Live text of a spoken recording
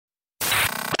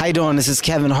How you doing? This is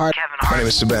Kevin Hart. My name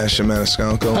is Sebastian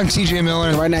Maniscalco. I'm TJ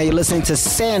Miller. Right now you're listening to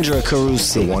Sandra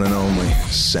Carusi. The one and only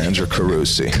Sandra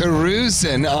Carusi.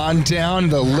 Cruising on down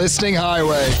the Listing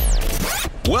Highway.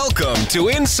 Welcome to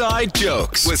Inside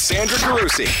Jokes with Sandra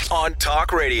Carusi on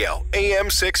Talk Radio,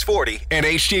 AM 640 and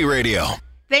HD Radio.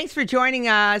 Thanks for joining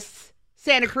us.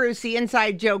 Sandra Carusi,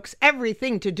 Inside Jokes,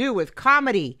 everything to do with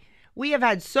comedy. We have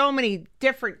had so many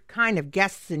different kind of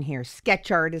guests in here, sketch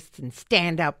artists and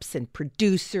stand-ups and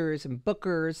producers and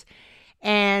bookers.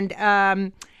 And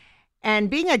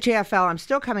being at JFL, I'm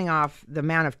still coming off the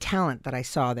amount of talent that I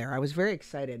saw there. I was very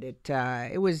excited.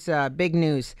 It was big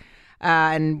news.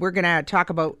 And we're going to talk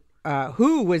about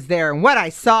who was there and what I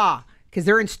saw, because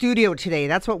they're in studio today.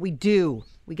 That's what we do.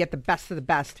 We get the best of the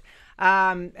best.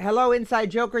 Hello,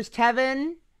 Inside Jokers.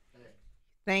 Tevin,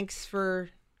 thanks for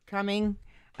coming.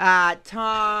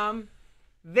 Tom,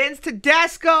 Vince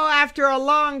Tedesco, after a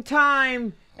long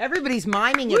time. Everybody's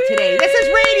miming it today. This is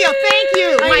radio. Thank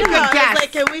you, my good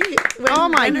guest. Oh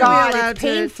my God, it's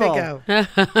painful.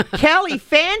 Kelly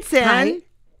Fanson. Hi.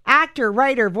 Actor,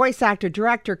 writer, voice actor,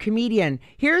 director, comedian.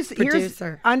 Here's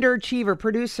underachiever,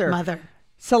 producer. Mother.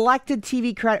 Selected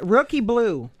TV credit. Rookie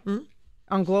Blue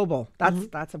on Global.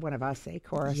 That's one of us,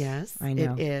 chorus. Yes, I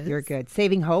know. it is. You're good.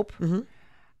 Saving Hope.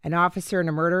 An officer in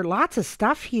a murder. Lots of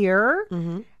stuff here.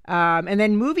 And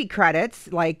then movie credits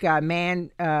like Man.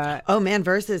 Man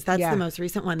vs. That's the most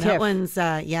recent one. Tiff. That one's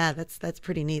that's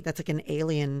pretty neat. That's like an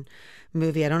alien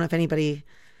movie. I don't know if anybody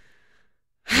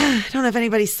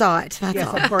saw it. That's Yes,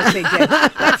 all. of course they did.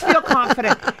 Let's feel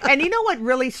confident. And you know what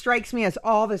really strikes me as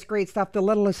all this great stuff? The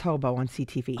Littlest Hobo on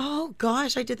CTV. Oh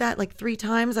gosh, I did that like 3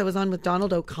 times. I was on with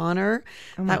Donald O'Connor.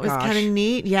 my That was gosh. kind of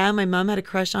neat. Yeah, my mom had a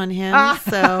crush on him,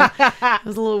 so it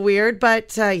was a little weird.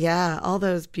 But yeah, all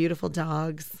those beautiful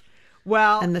dogs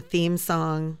Well, and the theme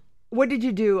song. what did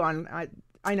you do on?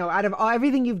 I know out of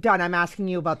everything you've done, I'm asking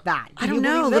you about that. I Can don't you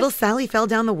know. believe Little this? Sally fell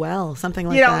down the well, something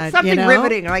like You know, that. something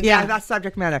riveting. Like yeah, that's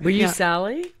subject matter. Were you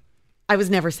Sally? I was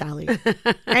never Sally.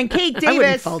 And Kate I wouldn't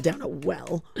Davis, fall down a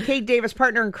well. Kate Davis,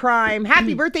 partner in crime.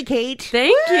 Happy birthday, Kate.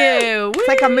 Thank you. It's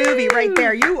like a movie right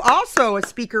there. You also a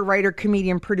speaker, writer,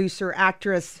 comedian, producer,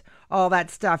 actress, all that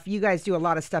stuff. You guys do a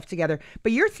lot of stuff together.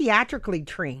 But you're theatrically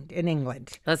trained in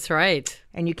England, That's right.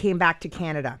 and you came back to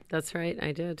Canada. That's right.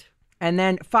 I did. And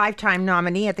then 5-time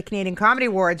nominee at the Canadian Comedy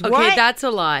Awards. Okay, What? that's a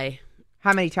lie.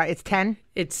 How many times? It's 10?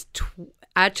 It's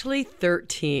actually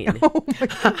 13.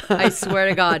 I swear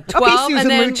to God. Okay, 12 Susan and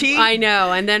then Lucci. I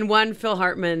know, and then 1 Phil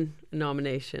Hartman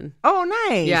nomination. Oh,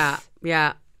 nice.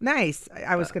 Yeah. Nice.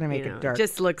 I was going to make You know, it dark.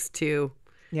 just looks too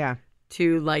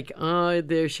like, oh,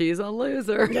 there she's a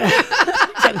loser.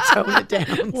 Gotta tone it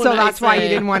down. So that's why you say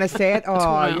didn't want to say it?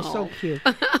 Oh, you're 12. so cute.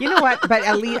 You know what? But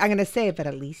at least, I'm going to say it, but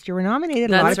at least you were nominated.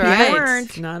 A lot That's of people right. weren't.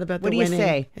 It's not about the What do you winning.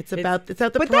 say? It's about the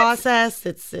But that's- process.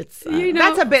 It's You know,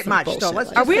 That's a bit some much, bullshit though. Let's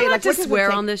like just Are we say, allowed like, to what does it swear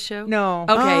take? on this show? No.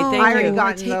 Okay, Oh, thank I already you.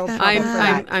 got in Take a little that trouble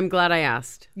back. for that. I'm glad I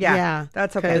asked. Yeah,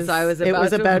 that's okay. because I was it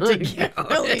was about about to- to get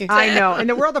really. I know. In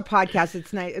the world of podcasts,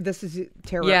 it's nice. This is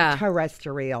Yeah.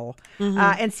 terrestrial.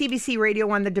 And CBC Radio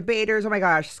won the debaters. Oh my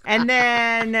gosh. And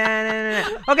then,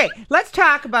 okay, let's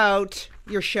talk about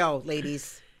your show,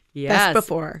 ladies. Yes.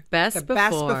 Before. Best The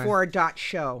before.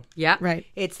 bestbefore.show. Yeah. Right.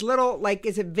 It's little, like,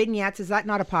 is it vignettes? Is that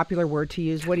not a popular word to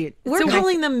use? What do you? We're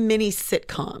calling them mini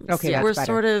sitcoms. Okay, that's we're better.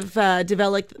 sort of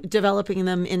developing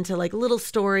them into like little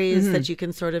stories that you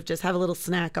can sort of just have a little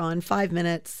snack on. 5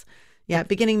 minutes. Yeah,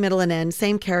 beginning, middle, and end.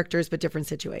 Same characters, but different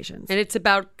situations. And it's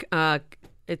about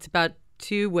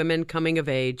 2 women coming of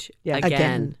age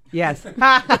again. Yes.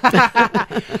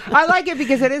 I like it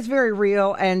because it is very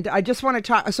real. And I just want to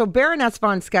talk. So Baroness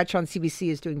Von sketch on CBC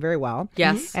is doing very well.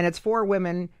 Yes. And it's 4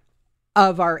 women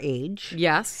of our age.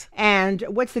 Yes. And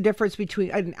what's the difference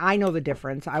between, I know the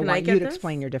difference. I Can I want get you to this?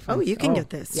 explain your difference. Oh, you can get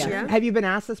this. Yeah. Yeah. Have you been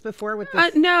asked this before with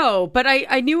this? No, but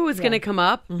I knew it was going to come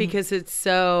up because it's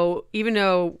so, even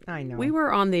though I know. we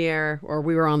were on the air or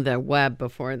we were on the web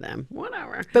before them,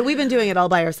 whatever. But we've been doing it all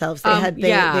by ourselves.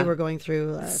 yeah. They were going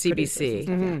through CBC. producers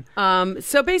and stuff,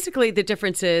 So basically, the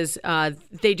difference is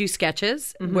they do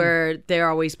sketches where they're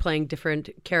always playing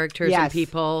different characters and Yes.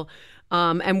 people.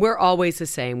 And we're always the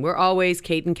same. We're always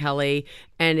Kate and Kelly,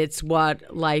 and it's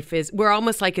what life is. We're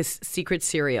almost like a secret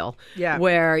serial,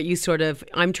 where you sort of,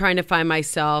 I'm trying to find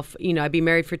myself, I've been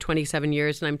married for 27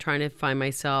 years, and I'm trying to find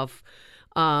myself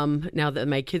now that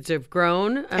my kids have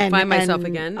grown. I find myself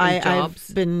again in jobs.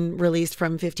 I've been released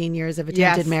from 15 years of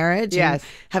attempted marriage. Yes. And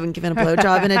haven't given a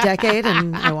blowjob in a decade,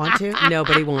 and I want to.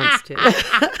 Nobody wants to.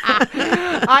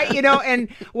 And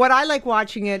what I like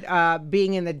watching it,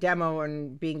 being in the demo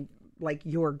and being like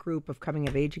your group of coming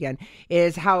of age again,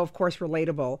 is how, of course,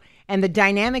 relatable. And the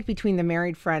dynamic between the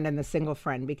married friend and the single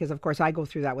friend, because, of course, I go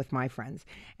through that with my friends.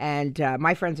 And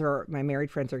my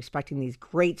married friends are expecting these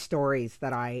great stories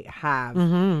that I have.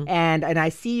 And I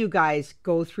see you guys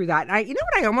go through that. And you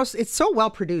know what, it's so well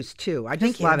produced, too. I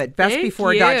just love it.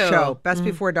 Bestbefore.show.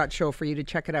 Bestbefore.show for you to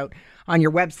check it out on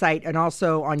your website and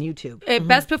also on YouTube.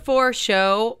 Best Before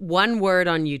Show, one word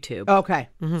on YouTube. Okay.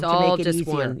 It's all just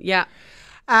one. Yeah.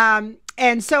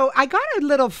 And so I got a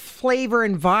little flavor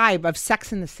and vibe of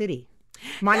Sex in the City.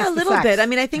 Yeah, a little bit. I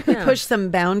mean, I think we push some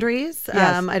boundaries.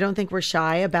 Yes. I don't think we're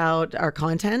shy about our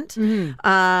content.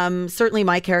 Certainly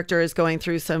my character is going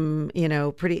through some,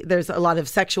 there's a lot of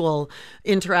sexual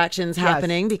interactions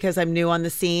happening because I'm new on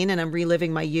the scene and I'm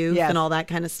reliving my youth and all that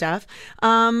kind of stuff.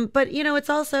 But, it's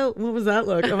also, what was that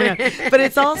look? Oh my God. But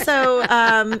it's also,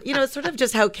 it's sort of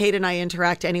just how Kate and I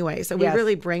interact anyway. So we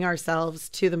really bring ourselves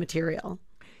to the material.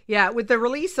 Yeah, with the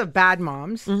release of Bad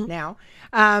Moms now,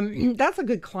 that's a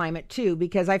good climate too,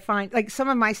 because I find like some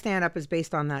of my stand-up is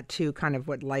based on that too, kind of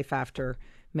what life after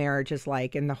marriage is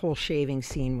like. And the whole shaving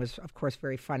scene was, of course,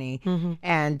 very funny.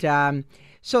 And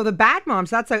so the Bad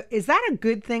Moms, is that a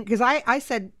good thing? Because I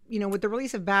said, with the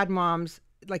release of Bad Moms,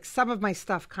 like some of my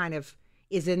stuff kind of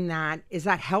is in that. Is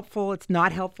that helpful? It's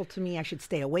not helpful to me. I should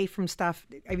stay away from stuff.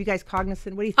 Are you guys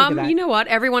cognizant? What do you think of that? You know what?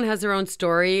 Everyone has their own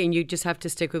story, and you just have to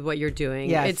stick with what you're doing.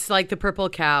 Yes. It's like the purple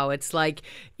cow. It's like,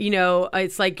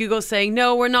 it's like Google saying,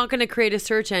 no, we're not going to create a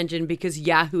search engine because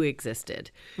Yahoo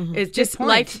existed. It's just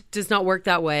life does not work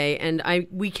that way, and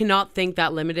we cannot think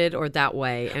that limited or that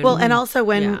way. And, and also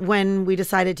when we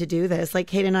decided to do this, like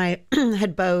Kate and I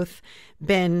had both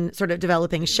been sort of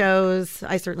developing shows.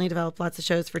 I certainly developed lots of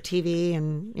shows for TV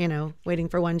and, waiting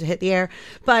for one to hit the air.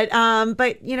 But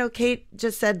Kate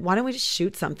just said, why don't we just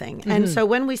shoot something? And so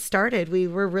when we started, we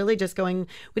were really just we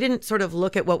didn't sort of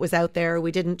look at what was out there.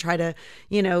 We didn't try to,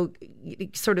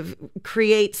 sort of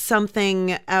create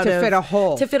something out to fit a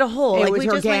hole. To fit a hole. It like was we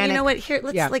just organic. went, you know what, here,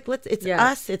 it's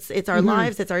us, it's our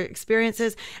lives, it's our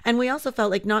experiences. And we also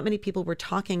felt like not many people were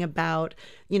talking about,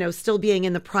 still being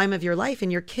in the prime of your life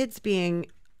and your kids being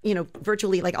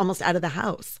virtually like almost out of the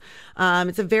house.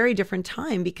 It's a very different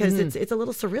time because it's a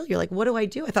little surreal. You're like, what do I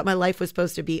do? I thought my life was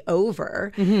supposed to be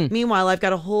over. Meanwhile, I've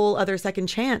got a whole other second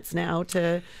chance now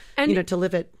to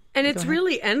live it. And it's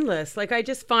really endless. Like I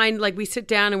just find like we sit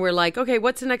down and we're like, okay,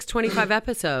 what's the next 25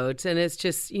 episodes? And it's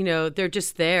just, they're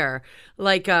just there.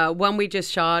 Like one we just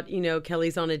shot,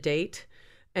 Kelly's on a date.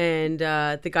 And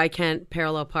the guy can't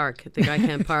parallel park. The guy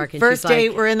can't park. And First she's date,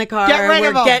 like, we're in the car. Get rid we're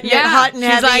of him. getting it hot and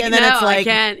heavy. Like, and then no, it's like, I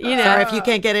can't, sorry, if you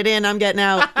can't get it in, I'm getting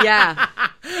out. Yeah.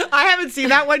 I haven't seen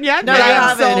that one yet. No, but you I am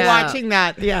haven't. so No. watching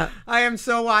that. Yeah. I am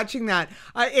so watching that.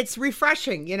 It's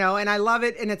refreshing, and I love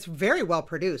it, and it's very well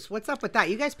produced. What's up with that?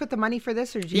 You guys put the money for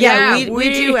this, or did you? Yeah, we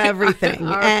do everything.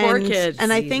 Our and, poor kids.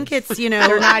 And I think it's, They're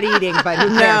not eating, but who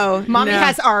cares? No, Mommy no.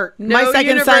 has art. My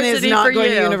second son is university not for going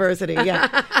to you. university.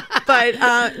 Yeah.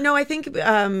 But no, I think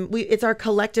it's our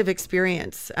collective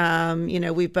experience.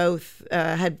 We've both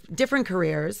had different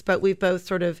careers, but we've both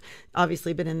sort of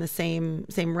obviously been in the same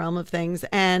realm of things.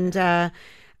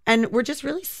 And we're just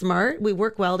really smart. We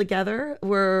work well together.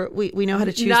 We know how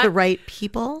to choose the right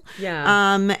people.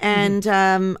 Yeah.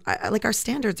 Like our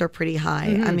standards are pretty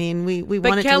high. I mean, we want it to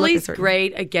look a Kelly's certain.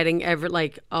 great at getting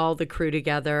all the crew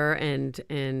together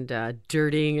and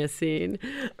dirtying a scene,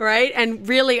 right? And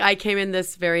really, I came in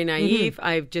this very naive.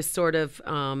 I've just sort of.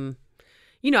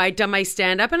 I'd done my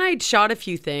stand-up and I'd shot a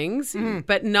few things,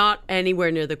 but not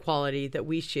anywhere near the quality that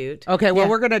we shoot. Okay, well,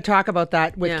 we're going to talk about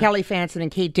that with Kelly Fanson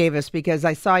and Kate Davis because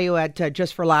I saw you at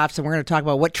Just for Laughs, and we're going to talk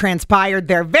about what transpired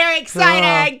there. Very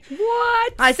exciting!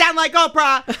 What? I sound like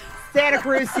Oprah. Santa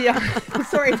Carusi.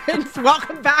 Sorry, Vince.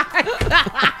 Welcome back.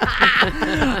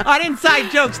 On Inside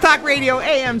Jokes, Talk Radio,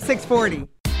 AM 640.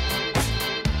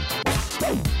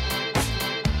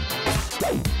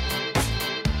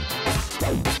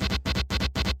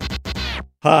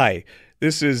 Hi,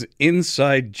 this is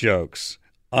Inside Jokes.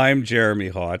 I'm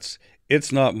Jeremy Hotz.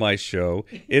 It's not my show.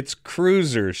 It's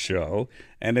Cruiser's show,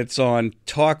 and it's on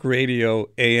Talk Radio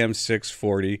AM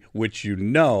 640, which you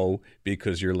know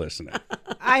because you're listening.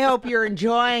 I hope you're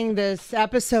enjoying this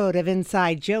episode of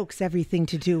Inside Jokes, everything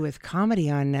to do with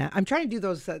comedy. I'm trying to do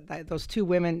those two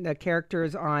women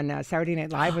characters on Saturday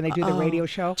Night Live when they do the radio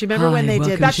show. Do you remember when they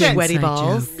did the sweaty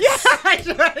balls? Yeah,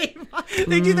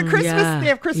 they do the Christmas. Yeah. They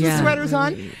have Christmas sweaters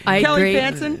on. Kelly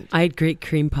Fanson. I had great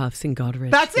cream puffs in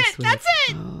Godrich. That's this it. week. That's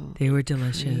it. They were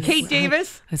delicious. Kate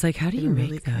Davis. I was like, how do you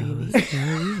make those?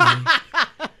 How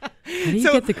do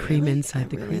you get the cream inside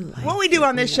the cream? What we do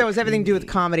on this show is everything to do with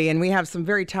comedy, and we have some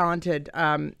very talented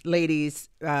ladies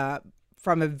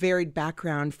from a varied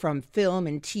background, from film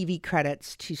and TV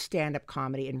credits to stand-up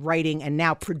comedy and writing, and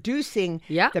now producing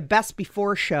the Best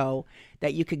Before show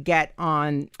that you could get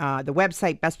on the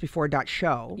website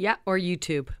bestbefore.show. Yeah, or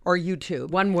YouTube. Or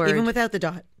YouTube. One word. Even without the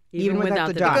dot. Even without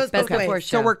the dot. It goes both ways.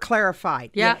 So we're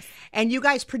clarified. Yeah. Yes. And you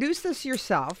guys produce this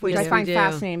yourself, which I find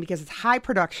fascinating because it's high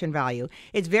production value.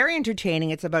 It's very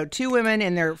entertaining. It's about two women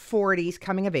in their 40s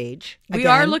coming of age. We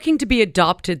are looking to be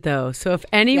adopted, though. So if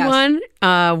anyone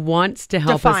wants to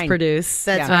help us produce.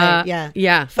 That's right. Yeah.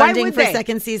 Yeah. Funding for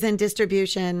second season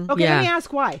distribution. Okay, let me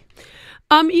ask why.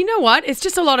 You know what? It's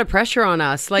just a lot of pressure on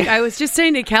us. Like I was just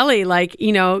saying to Kelly, like,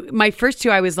 you know, my first two,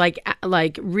 I was like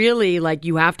really like,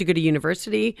 you have to go to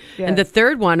university. Yes. And the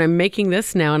third one, I'm making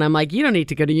this now. And I'm like, you don't need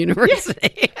to go to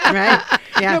university. Right.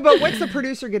 Yeah. No, but what's the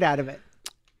producer get out of it?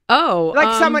 Oh,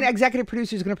 like someone, executive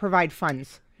producer is going to provide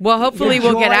funds. Well, hopefully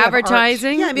we'll get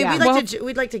advertising. Yeah, I mean,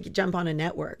 we'd like to jump on a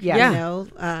network, you know,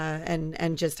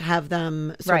 and just have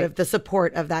them sort of the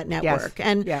support of that network. Yes.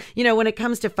 And, you know, when it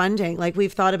comes to funding, like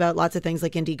we've thought about lots of things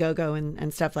like Indiegogo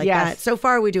and stuff like that. So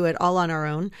far, we do it all on our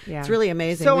own. Yeah. It's really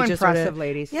amazing. So impressive,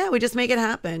 ladies. Yeah, we just make it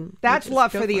happen. That's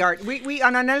love for the art. We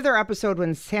on another episode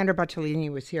when Sandra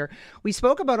Battolini was here, we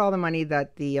spoke about all the money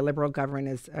that the Liberal government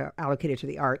has allocated to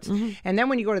the arts. Mm-hmm. And then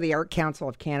when you go to the Art Council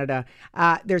of Canada,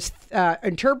 there's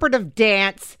interpretive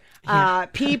dance,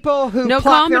 people who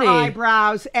pluck their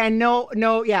eyebrows, and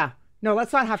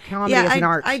let's not have comedy as an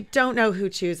art. I don't know who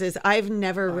chooses. I've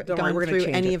never gone through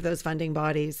any of those funding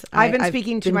bodies. I've been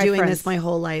speaking to my friends. I've been doing this my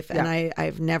whole life, and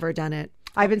I've never done it.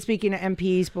 I've been speaking to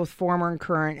MPs, both former and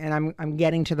current, and I'm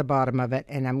getting to the bottom of it,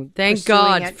 and I'm thank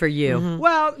God for you. Mm-hmm.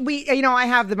 Well, I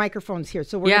have the microphones here,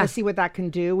 so we're going to see what that can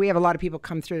do. We have a lot of people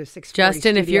come through the 640 Justin,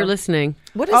 studio. if you're listening,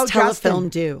 what does telefilm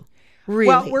do? Really?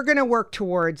 Well, we're going to work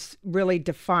towards really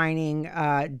defining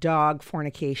dog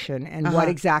fornication and what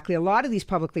exactly a lot of these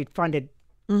publicly funded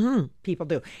people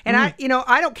do. And I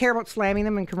don't care about slamming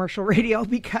them in commercial radio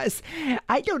because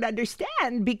I don't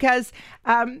understand because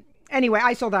anyway,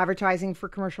 I sold advertising for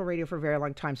commercial radio for a very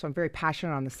long time, so I'm very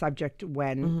passionate on the subject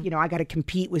when, I got to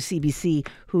compete with CBC,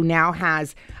 who now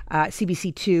has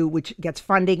CBC2, which gets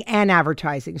funding and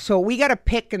advertising. So we got to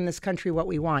pick in this country what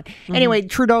we want. Anyway,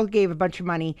 Trudeau gave a bunch of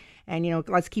money and,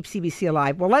 let's keep CBC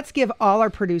alive. Well, let's give all our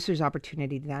producers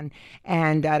opportunity then.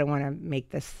 And I don't want to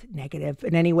make this negative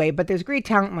in any way, but there's great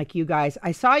talent like you guys.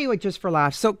 I saw you at Just for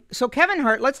Laughs. So Kevin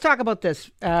Hart, let's talk about this.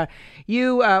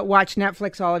 You watch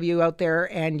Netflix, all of you out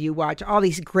there, and you watch all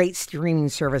these great streaming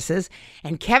services.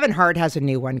 And Kevin Hart has a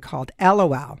new one called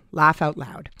LOL, Laugh Out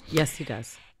Loud. Yes, he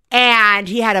does. And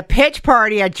he had a pitch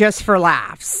party at Just for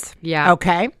Laughs. Yeah.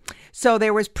 Okay. So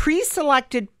there was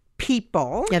pre-selected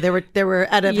people. Yeah, there were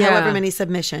out of however many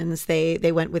submissions,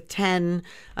 they went with 10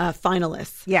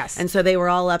 finalists. Yes. And so they were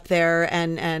all up there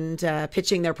and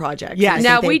pitching their project. Yes.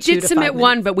 Now we did submit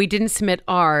one, but we didn't submit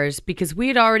ours because we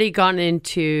had already gotten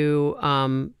into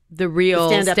the real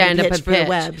stand-up and pitch for the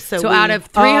web. So out of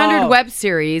 300 web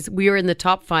series, we were in the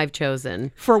top 5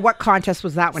 chosen. For what contest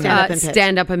was that one?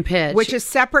 Stand Up and Pitch. Which is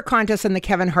separate contest than the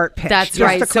Kevin Hart pitch. That's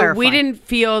right. So we didn't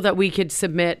feel that we could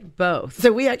submit both.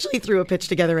 So we actually threw a pitch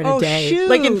together in a day. Shoot.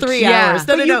 Like in 3 hours.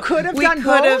 No, you could have done both?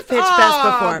 We could have pitched Best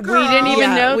Before. Girl. We didn't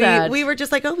even know that. We were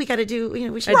just like, we got to do,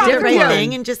 we should do the right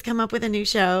thing and just come up with a new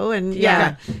show. And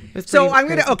So I'm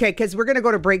going to, because we're going to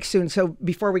go to break soon. So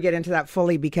before we get into that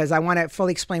fully, because I want to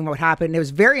fully explain what happened. It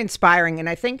was very inspiring. And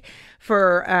I think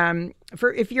for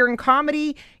if you're in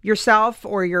comedy yourself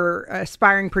or you're an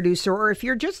aspiring producer, or if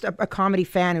you're just a comedy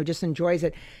fan who just enjoys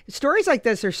it, stories like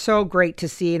this are so great to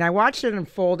see. And I watched it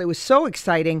unfold. It was so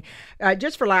exciting.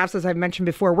 Just for laughs, as I've mentioned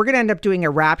before, we're going to end up doing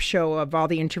a wrap show of all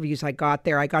the interviews I got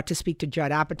there. I got to speak to Judd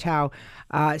Apatow,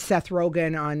 Seth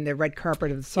Rogen on the red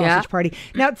carpet of the Sausage Party.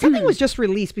 Now, something was just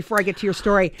released before I get to your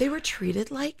story. They were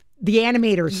treated like the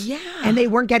animators. Yeah. And they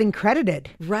weren't getting credited.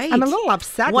 Right. I'm a little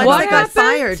upset. Once they got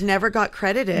fired, never got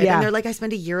credited. Yeah. And they're like, I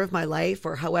spent a year of my life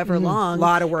or however long. A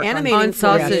lot of work animating on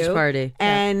Sausage Party.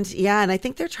 And and I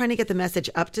think they're trying to get the message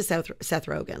up to Seth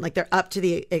Rogen. Like they're up to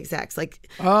the execs.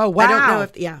 Like, oh, wow. I don't know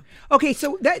if, Okay,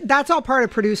 so that's all part of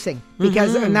producing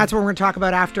because, and that's what we're going to talk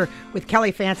about after with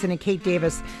Kelly Fanson and Kate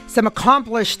Davis, some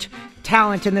accomplished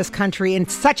talent in this country, and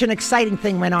such an exciting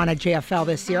thing went on at JFL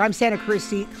this year. I'm Sandra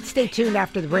Carusi. Stay tuned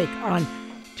after the break on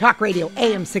Talk Radio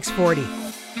AM 640.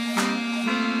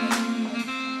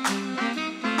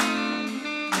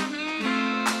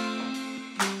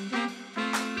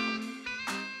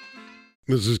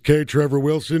 This is K. Trevor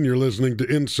Wilson. You're listening to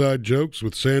Inside Jokes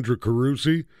with Sandra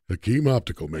Carusi. Hakeem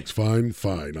Optical makes fine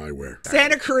eyewear.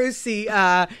 Sandra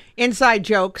Carusi, Inside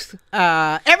Jokes,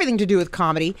 everything to do with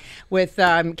comedy with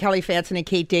Kelly Fanson and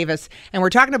Kate Davis. And we're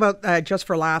talking about Just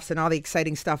for Laughs and all the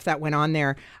exciting stuff that went on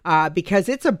there because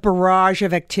it's a barrage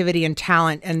of activity and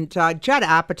talent. And Judd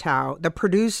Apatow, the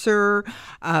producer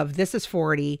of This Is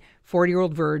 40,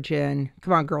 40-Year-Old Virgin.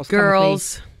 Come on, girls.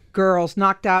 Girls,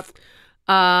 Knocked Up.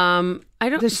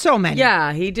 There's so many.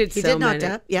 Yeah, he did. He did Knocked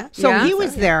Up. Yeah. So he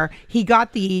was there. He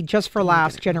got the Just for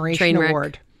Laughs Generation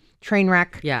Award.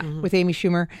 Trainwreck. Yeah. With Amy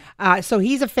Schumer. So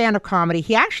he's a fan of comedy.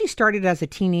 He actually started as a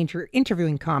teenager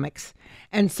interviewing comics.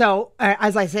 And so,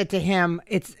 as I said to him,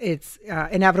 it's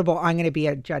inevitable. I'm going to be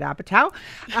a Judd Apatow.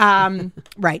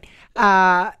 Right.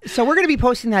 So we're going to be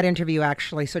posting that interview,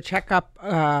 actually. So check up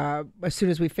as soon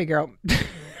as we figure out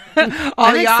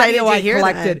all the audio I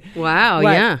collected. That. Wow,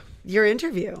 yeah. Your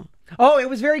interview. Oh, it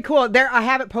was very cool. There, I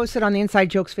have it posted on the Inside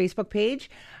Jokes Facebook page.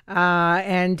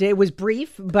 And it was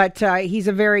brief, but he's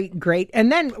a very great.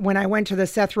 And then when I went to the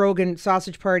Seth Rogen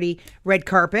Sausage Party red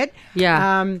carpet,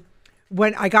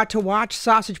 when I got to watch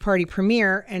Sausage Party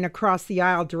premiere, and across the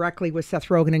aisle directly was Seth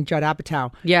Rogen and Judd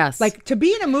Apatow. Yes. Like, to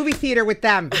be in a movie theater with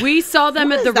them. We saw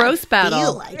them at the roast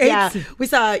battle. Like? Yeah. We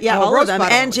saw, all of them.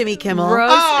 Battle. And Jimmy Kimmel.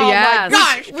 My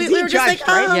gosh. We were just like,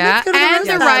 oh, yeah. let's go to the and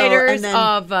roast the battle. writers then,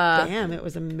 of... damn, it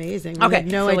was amazing. We Okay. had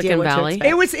no Silicon idea what Valley. to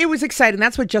expect. It was exciting.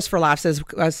 That's what Just for Laughs is.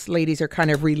 Us ladies are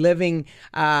kind of reliving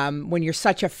when you're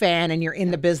such a fan and you're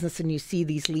in the business and you see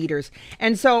these leaders.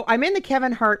 And so I'm in the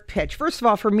Kevin Hart pitch. First of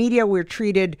all, for media, we're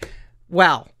treated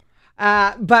well.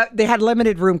 But they had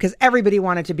limited room because everybody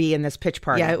wanted to be in this pitch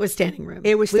party. Yeah, it was standing room.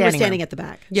 We were standing at the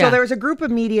back. So there was a group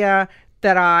of media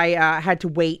that I had to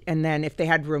wait, and then if they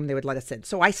had room, they would let us in.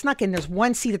 So I snuck in. There's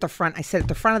one seat at the front. I sat at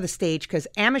the front of the stage because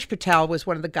Amish Patel was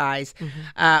one of the guys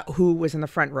who was in the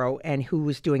front row and who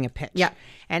was doing a pitch. Yeah.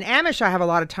 And Amish, I have a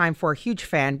lot of time for, a huge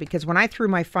fan, because when I threw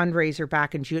my fundraiser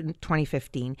back in June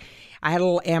 2015, I had a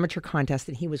little amateur contest,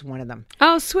 and he was one of them.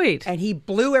 Oh, sweet. And he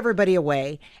blew everybody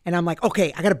away. And I'm like,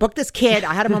 okay, I got to book this kid.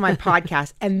 I had him on my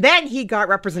podcast. And then he got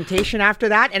representation after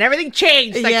that, and everything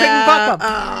changed. I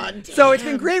couldn't book him. So it's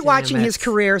been great watching his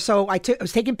career. So I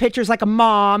was taking pictures like a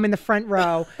mom in the front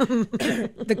row.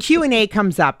 The Q&A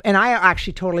comes up, and I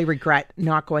actually totally regret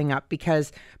not going up,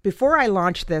 because before I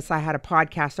launched this, I had a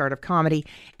podcast, Art of Comedy,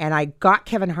 and I got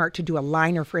Kevin Hart to do a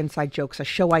liner for Inside Jokes, a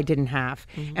show I didn't have.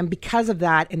 And because of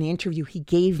that, and the interview he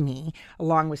gave me,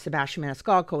 along with Sebastian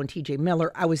Maniscalco and TJ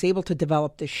Miller, I was able to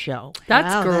develop this show.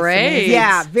 That's great.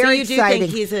 Yeah, very so you exciting. Do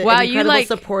think he's an incredible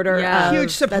supporter. Yeah.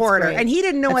 Huge supporter. And he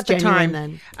didn't know That's at the time.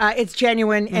 Then. It's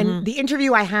genuine. And the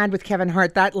interview I had with Kevin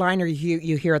Hart, that liner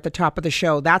you hear at the top of the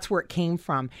show, that's where it came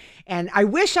from. And I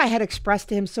wish I had expressed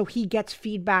to him so he gets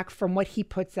feedback from what he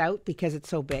puts out, because it's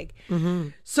so big.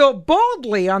 So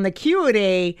boldly on the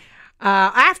Q&A,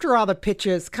 after all the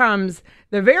pitches comes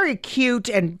the very cute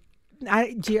and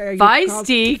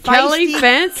feisty Kelly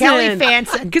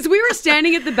Fanson. Because we were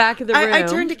standing at the back of the room. I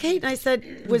turned to Kate and I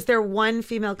said, was there one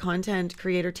female content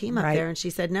creator team up there? And she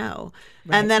said no.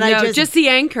 And then I just the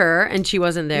anchor, and she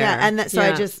wasn't there. Yeah, and so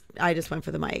I just went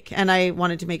for the mic, and I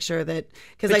wanted to make sure that,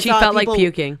 because she felt like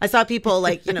puking. I saw people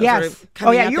like sort of Oh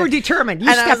coming yeah, up you were determined. You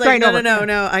and stepped I was like, right over.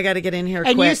 No, I got to get in here.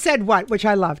 And quick. you said what, which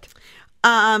I loved.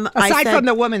 Aside from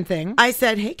the woman thing, I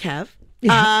said, "Hey, Kev."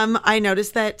 I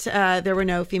noticed that there were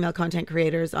no female content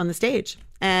creators on the stage,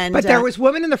 but there was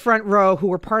women in the front row who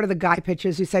were part of the guy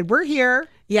pitches who said, "We're here."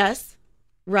 Yes,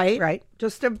 right.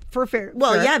 Just for fair.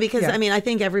 Well, yeah, because I mean, I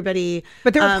think everybody,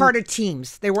 but they were part of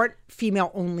teams. They weren't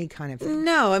female only kind of thing.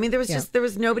 No, I mean, there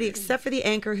was nobody except for the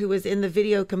anchor who was in the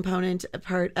video component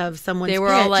part of someone's. They were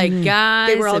pitch. all like guys.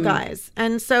 They were all guys,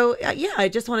 and so I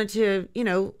just wanted to,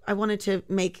 I wanted to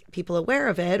make people aware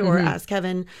of it, or ask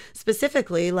Kevin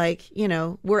specifically, like,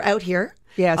 we're out here.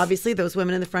 Yes, obviously those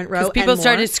women in the front row. People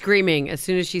started screaming as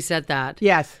soon as she said that.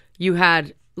 Yes, you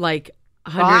had like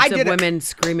hundreds of women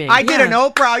screaming. I did an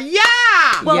Oprah.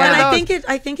 Yeah. Well, and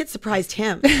I think it surprised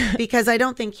him, because I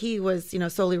don't think he was,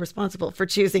 solely responsible for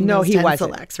choosing those 10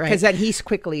 selects, right? Because then he's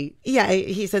quickly... Yeah,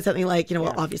 he said something like,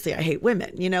 well, obviously I hate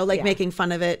women, making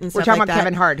fun of it and We're stuff like that. We're talking about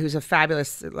Kevin Hart, who's a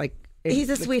fabulous,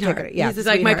 he's a sweetheart. Yeah, he's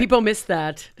like, my people missed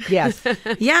that. Yes.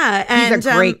 Yeah. And, he's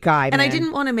a great guy, man. And I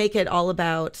didn't want to make it all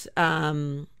about...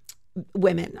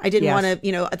 women. I didn't Yes. want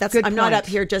to, Good I'm not point. up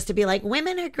here just to be like,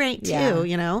 women are great too,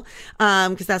 Yeah.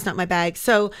 because that's not my bag.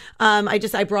 So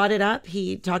I brought it up.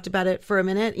 He talked about it for a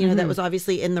minute, that was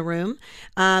obviously in the room.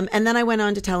 And then I went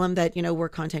on to tell him that, we're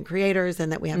content creators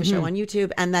and that we have a show on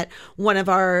YouTube, and that one of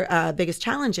our biggest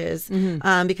challenges,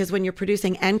 because when you're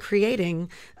producing and creating,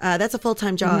 that's a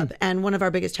full-time job. And one of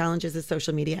our biggest challenges is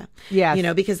social media. Yes.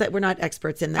 Because we're not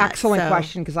experts in that. Excellent So-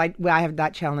 question, because I have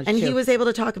that challenge And too. he was able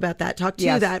to talk about that, talk to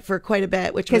Yes. that for quite a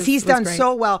bit, which because he's was done great.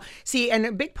 so well. See, and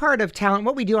a big part of talent,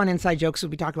 what we do on Inside Jokes is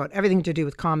we talk about everything to do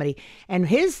with comedy. And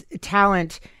his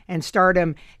talent and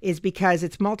stardom is because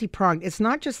it's multi-pronged. It's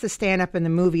not just the stand-up and the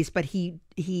movies, but he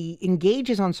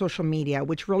engages on social media,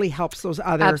 which really helps those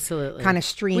other Absolutely. kind of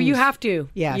streams. Well, you have to.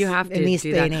 Yes, You have to in this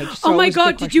do day that. and age. So Oh it my was a God,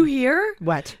 good did you question. hear?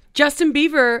 What? Justin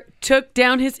Bieber took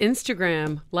down his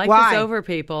Instagram. Life Why? is over,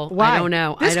 people. Why? I don't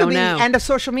know. This I don't could be know. the end of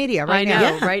social media right I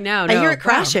now. know. Right now. I no. hear it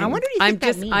crashing. I wonder what you think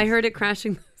that means. I heard it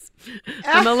crashing.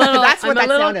 I'm a little. That's what I'm a that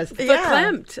little sound is.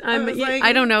 verklempt. I was like,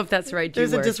 I don't know if that's the right. G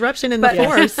There's a word. disruption in the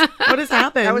force. What has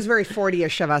happened? That was very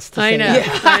 40-ish of us to I say. know.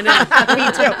 that. I know.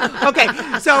 Me too.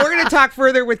 Okay, so we're going to talk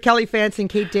further with Kelly Fanson,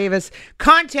 Kate Davis,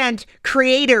 content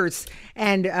creators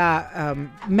and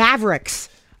mavericks.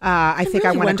 I think I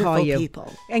really want to call wonderful you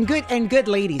people. and good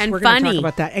ladies. And we're going to funny. talk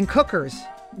about that, and cookers,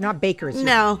 not bakers.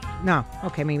 No. no.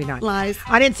 Okay, maybe not. Lies.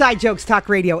 On Inside Jokes Talk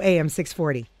Radio, AM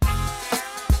 640.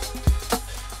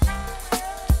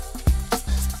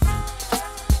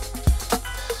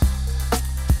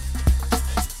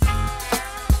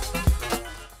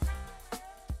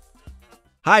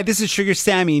 Hi, this is Sugar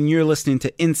Sammy, and you're listening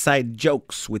to Inside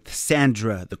Jokes with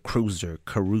Sandra, the Cruiser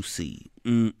Carusi.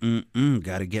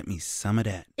 Gotta get me some of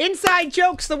that. Inside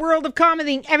Jokes, the world of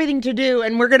comedy, everything to do,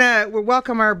 and we'll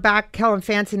welcome our back Kellen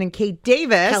Fanson and Kate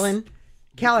Davis.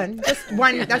 Kellen, just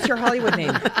one. That's your Hollywood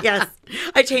name. Yes.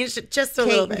 I changed it just a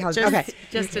little Kate bit. and Just- Kellen. Okay.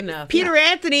 Just enough. Peter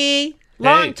Anthony,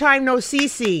 long time no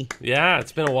see. Yeah,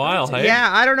 it's been a while. Hey? Yeah,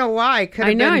 I don't know why. Could I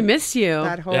have know. been I miss you.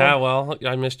 that whole. Yeah, well,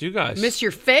 I missed you guys. Miss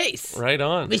your face. Right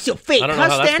on. Miss your face. I don't know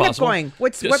How's how that's stand-up possible. going?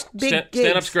 What big gigs?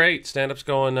 Stand-up's great. Stand-up's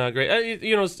going great.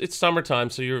 It's summertime,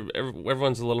 so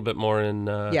everyone's a little bit more in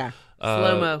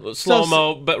Slow-mo.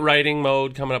 Slow-mo, but writing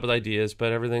mode, coming up with ideas,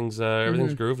 but everything's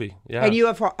groovy. Yeah. And you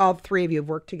have all three of you have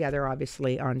worked together,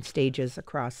 obviously, on stages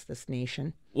across this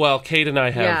nation. Well, Kate and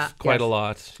I have Yeah. quite Yes. a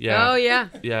lot. Yeah. Oh yeah.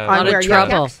 Yeah. A lot where, of Yuck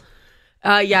trouble.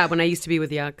 Yucks? Yeah, when I used to be with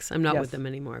Yucks. I'm not Yes. with them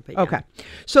anymore. But yeah. Okay.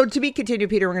 So to be continued,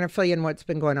 Peter, we're going to fill you in what's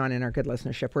been going on in our good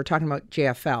listenership. We're talking about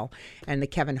JFL and the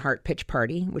Kevin Hart pitch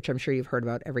party, which I'm sure you've heard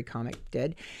about. Every comic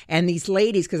did. And these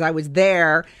ladies, because I was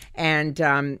there,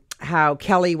 and how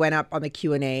Kelly went up on the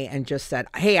Q&A and just said,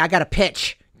 hey, I got a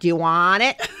pitch. Do you want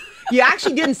it? You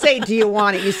actually didn't say, do you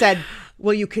want it? You said,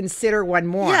 will you consider one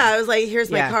more? Yeah, I was like, here's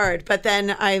my Yeah. card. But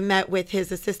then I met with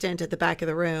his assistant at the back of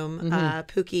the room,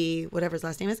 Pookie, whatever his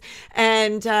last name is.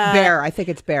 And Bear. I think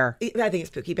it's Bear. I think it's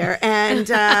Pookie Bear. And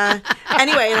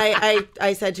anyway, and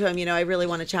I said to him, I really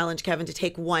want to challenge Kevin to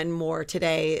take one more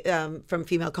today from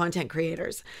female content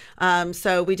creators.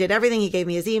 So we did everything. He gave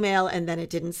me his email, and then it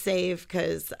didn't save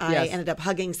because I Yes. ended up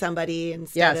hugging somebody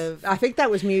instead of I think that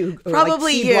was me. Who,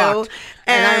 probably like, you. C-blocked.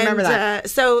 And I remember that.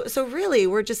 So really,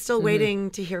 we're just still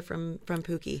waiting to hear from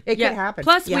Pookie. It could happen.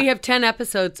 Plus, Yeah. we have 10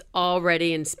 episodes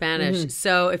already in Spanish.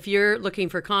 So if you're looking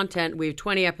for content, we have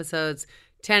 20 episodes,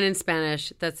 10 in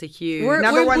Spanish. That's a huge.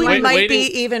 Number one we language. might Waiting-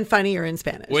 be even funnier in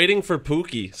Spanish. Waiting for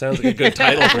Pookie sounds like a good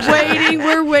title for something.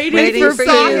 We're waiting Waiting for for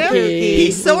saw you, him. Pookie.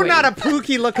 He's so not a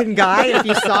Pookie looking guy if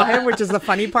you saw him, which is the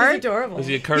funny part. Adorable. Is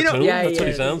he a cartoon? Yeah, That's he what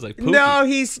he is. sounds like. Pookie. No,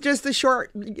 he's just a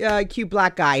short, cute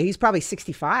black guy. He's probably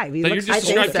 65. He But you looks just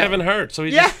think described so. Kevin Hart, so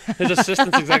Yeah. his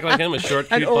assistant's exactly like him, a short,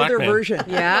 cute an black older man. version.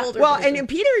 Yeah. Older Well, version. and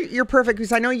Peter, you're perfect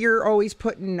because I know you're always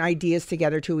putting ideas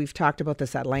together too. We've talked about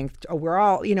this at length. We're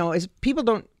all, as people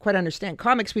don't quite understand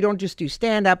comics, we don't just do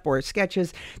stand-up or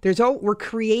sketches. We're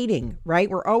creating, right?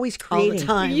 We're always all the creating.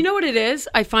 time. You know what it is?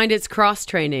 I find it's cross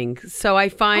training. So I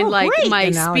find great my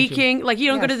analogy. speaking, like you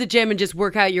don't go to Yes. the gym and just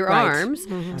work out your Right. arms.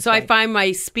 So I find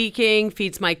my speaking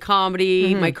feeds my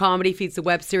comedy. My comedy feeds the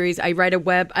web series. I write a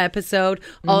web episode.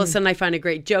 All of a sudden I find a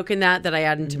great joke in that I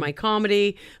add into my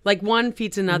comedy. Like one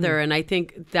feeds another. And I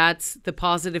think that's the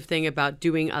positive thing about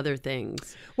doing other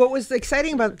things. What was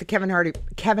exciting about the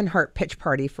Kevin Hart pitch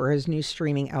party for his new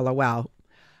streaming LOL,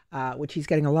 which he's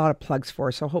getting a lot of plugs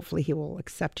for, so hopefully he will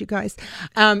accept you guys,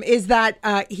 is that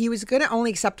he was going to only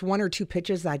accept one or two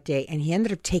pitches that day, and he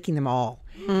ended up taking them all.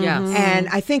 Yes. And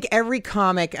I think every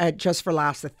comic at Just for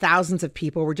Laughs, the thousands of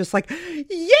people were just like, yay,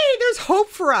 there's hope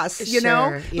for us, you know?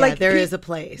 Sure. Yeah, Like there is a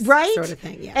place, right? sort of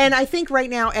thing, yeah. And I think right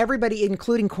now, everybody,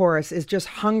 including Chorus, is just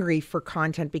hungry for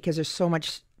content because there's so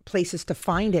much places to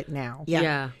find it now.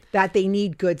 Yeah. That they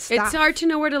need good stuff. It's hard to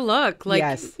know where to look. Like,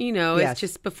 Yes. it's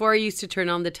just before I used to turn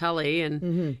on the telly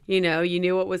and, you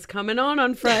knew what was coming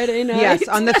on Friday night. Yes,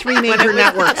 on the 3 major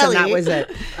networks, and that was it.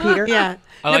 Peter? Yeah.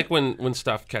 I like when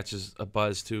stuff catches a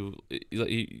buzz too.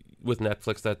 With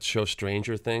Netflix, that show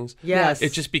Stranger Things. Yes.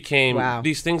 It just became, Wow.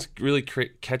 these things really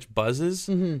catch buzzes.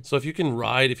 So if you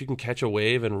can catch a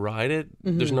wave and ride it,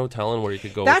 there's no telling where you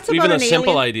could go. That's Even about a an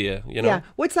simple alien- idea, you know? Yeah.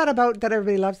 What's that about that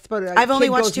everybody loves? It's about a I've only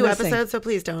kid watched goes 2 missing. episodes, so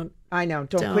please don't. I know.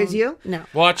 Don't quiz you? No.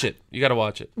 Watch it. You got to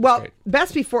watch it. It's Well, great.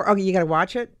 best before. Okay, you got to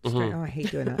watch it. Oh, I hate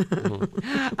doing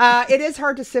that. It is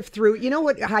hard to sift through. You know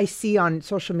what I see on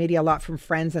social media a lot from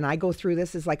friends, and I go through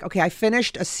this is like, okay, I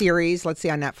finished a series, let's say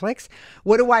on Netflix.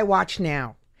 What do I watch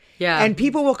now? Yeah. And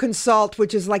people will consult,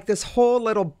 which is like this whole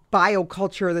little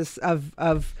bioculture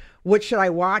of what should I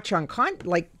watch on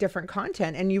different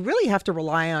content, and you really have to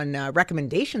rely on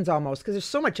recommendations almost because there's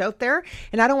so much out there.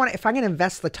 And I don't want to, if I'm going to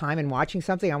invest the time in watching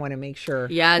something, I want to make sure.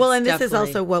 Yeah. Well, and this is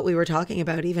also what we were talking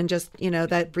about, even just,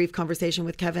 that brief conversation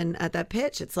with Kevin at that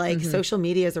pitch. It's like social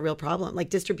media is a real problem. Like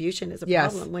distribution is a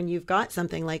Yes. problem when you've got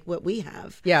something like what we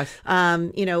have. Yes.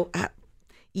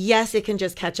 Yes, it can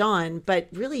just catch on, but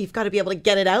really you've got to be able to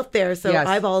get it out there so Yes.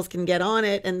 eyeballs can get on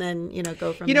it and then,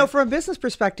 go from there. From a business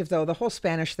perspective, though, the whole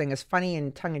Spanish thing, as funny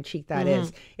and tongue-in-cheek that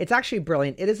is, it's actually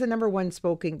brilliant. It is the number one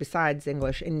spoken, besides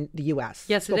English, in the U.S.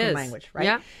 Yes, it spoken is. language, right?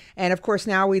 Yeah. And, of course,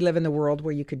 now we live in the world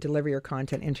where you could deliver your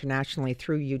content internationally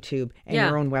through YouTube and Yeah.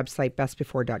 your own website,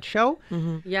 bestbefore.show.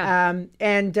 Yeah.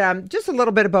 Just a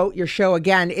little bit about your show.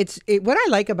 Again, what I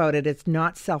like about it, it's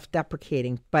not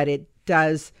self-deprecating, but it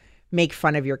does make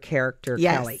fun of your character,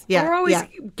 Yes. Kelly. Yeah. We're always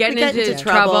getting We get into into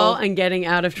trouble trouble. and getting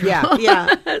out of trouble.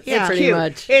 Yeah. Yeah. It's pretty Cute.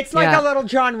 much. It's like Yeah. a little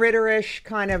John Ritter-ish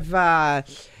kind of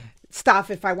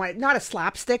stuff. If I want, not a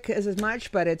slapstick as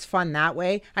much, but it's fun that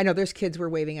way. I know there's kids we're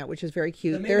waving at, which is very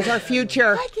cute. There's our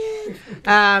future.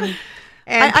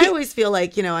 And I always feel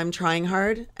like, I'm trying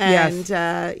hard and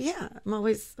I'm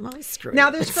always screwed. now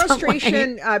there's in some way.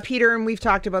 frustration, Peter, and we've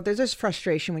talked about there's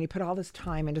frustration when you put all this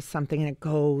time into something and it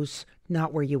goes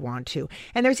not where you want to.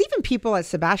 And there's even people at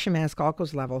Sebastian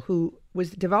Maniscalco's level who was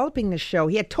developing this show.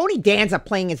 He had Tony Danza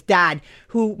playing his dad,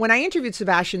 who, when I interviewed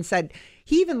Sebastian, said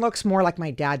he even looks more like my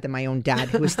dad than my own dad,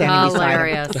 who was standing beside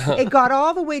Hilarious. him. It got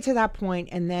all the way to that point,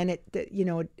 and then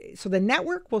so the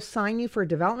network will sign you for a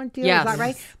development deal. Yes. Is that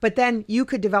right? But then you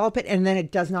could develop it, and then it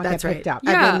does not That's get right. picked up.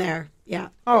 Yeah. I've been there. Yeah.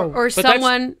 Oh, Or But that's-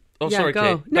 someone. Oh, yeah, sorry,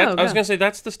 go. Kate. No, I was go. going to say,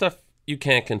 that's the stuff you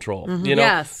can't control. You know?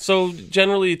 Yes. So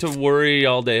generally, to worry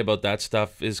all day about that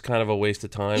stuff is kind of a waste of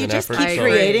time You and just effort. keep So-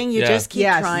 creating. You Yeah. just keep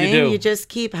Yes, you trying. do. You just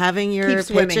keep having your Keep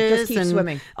swimming. pitches Just keep and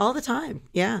swimming. all the time.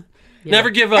 Yeah.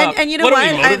 Never give up. And you know What what?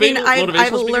 are we, I mean, motivational I've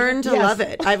speakers? learned to Yes. love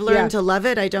it. I've learned Yeah. to love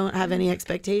it. I don't have any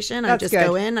expectation. I that's just good.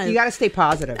 go in. You got to stay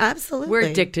positive. Absolutely. We're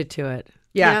addicted to it.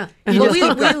 Yeah. Well, we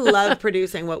love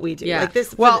producing what we do. Yeah. Like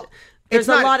this. Well, there's it's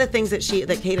not- a lot of things that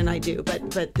Kate and I do, but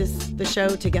the show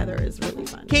together is really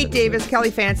fun. Kate Davis,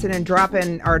 Kelly Fanson, and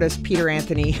drop-in artist Peter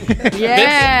Anthony.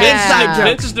 Yeah.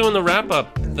 Vince is doing the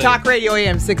wrap-up thing. Talk Radio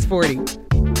AM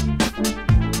 640.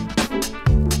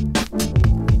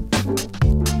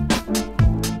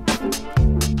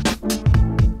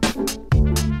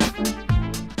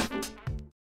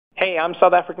 Hey, I'm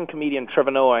South African comedian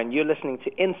Trevor Noah, and you're listening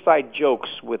to Inside Jokes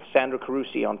with Sandra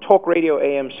Carusi on Talk Radio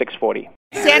AM 640.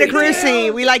 Santa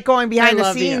Carusi, we like going behind the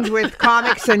love scenes you. with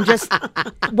comics, and just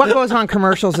what goes on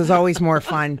commercials is always more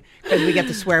fun because we get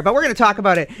to swear. But we're going to talk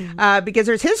about it because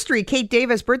there's history. Kate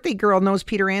Davis, birthday girl, knows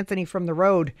Peter Anthony from the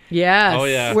road. Yes. Oh,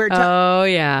 yeah. Oh,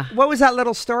 yeah. What was that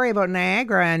little story about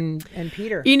Niagara and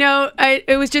Peter?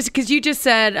 It was just because you just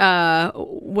said,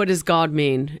 what does God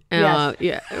mean? Yes.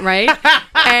 Yeah, right?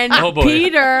 And Oh, boy.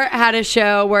 Peter had a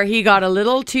show where he got a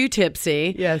little too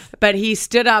tipsy. Yes. But he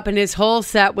stood up and his whole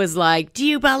set was like, do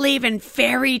you believe in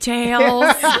fairy tales?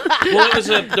 Well,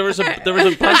 there was a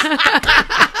bus.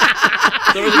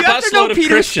 There was a have to know busload of Peter's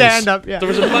Christians. stand-up, yeah. There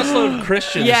was a busload of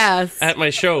Christians Yes. at my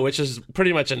show, which is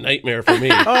pretty much a nightmare for me.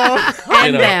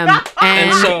 And know. them.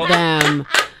 And so- them.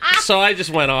 So I just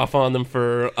went off on them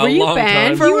for a Were you long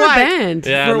banned? time. You were what? banned.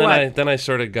 Yeah, For and what? then I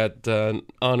sort of got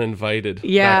uninvited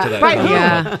Yeah. back to that By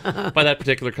comedy who? club. By that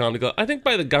particular comedy club. I think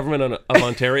by the government of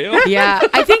Ontario. Yeah.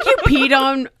 I think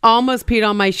you almost peed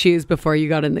on my shoes before you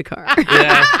got in the car.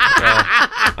 Yeah.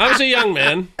 I was a young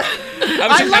man.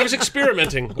 I was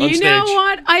experimenting on You stage. know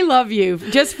what? I love you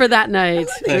just for that night.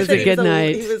 It was a good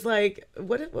night. He was like,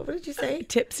 what did you say?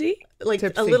 Tipsy? Like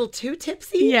Tipsy. a little too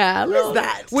tipsy? Yeah. What is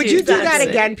that? Would you do that That's it.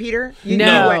 again, Peter? You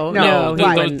No, do it? no, he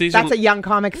Why? wouldn't. These That's are- a young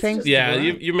comic thing. Yeah,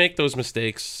 you make those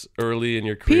mistakes early in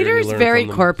your career. and you Peter's learn very from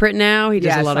them. corporate now. He does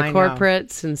Yes, a lot of I know.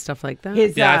 corporates and stuff like that.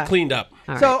 His, Yeah, I've cleaned up.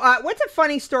 So, what's a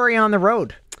funny story on the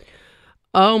road?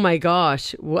 Oh my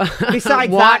gosh!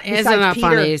 Besides what that, isn't besides a Peter?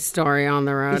 funny story on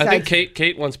the road? I think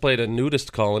Kate once played a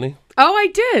nudist colony. Oh, I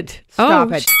did.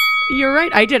 Stop it. You're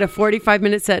right. I did a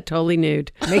 45-minute set totally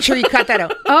nude. Make sure you cut that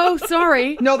out. Oh,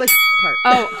 sorry. No, the part.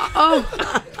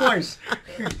 Oh. Twice.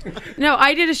 No,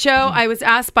 I did a show. I was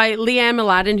asked by Leanne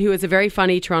Mladen, who is a very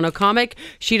funny Toronto comic.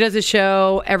 She does a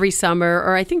show every summer,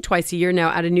 or I think twice a year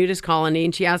now, at a nudist colony.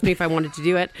 And she asked me if I wanted to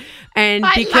do it. And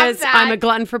because I'm a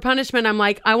glutton for punishment, I'm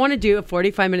like, I want to do a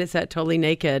 45-minute set totally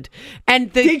naked. And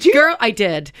I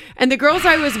did. And the girls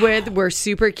I was with were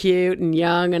super cute and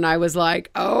young. And I was like,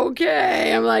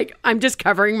 okay. I'm just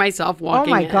covering myself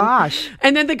walking in. Gosh.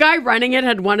 And then the guy running it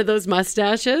had one of those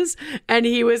mustaches. And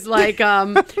he was like,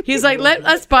 let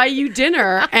us buy you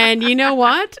dinner. And you know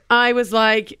what? I was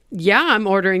like, yeah, I'm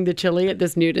ordering the chili at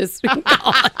this nudist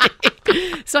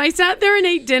colony. So I sat there and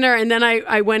ate dinner, and then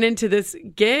I went into this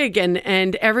gig, and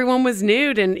everyone was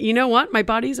nude. And you know what? My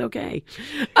body's okay.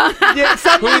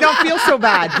 Suddenly you don't feel so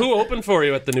bad. Who opened for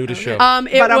you at the nudist show?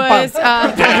 It was...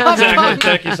 Exactly.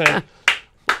 Thank you, Sam.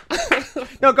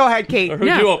 No, go ahead, Kate. Or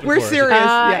who'd you open We're for? serious.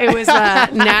 It was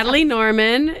Natalie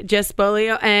Norman, Jess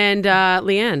Bolio, and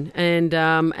Leanne.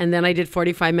 And then I did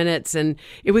 45 minutes, and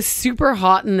it was super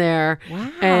hot in there.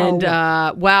 Wow.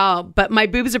 And but my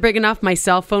boobs are big enough. My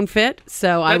cell phone fit,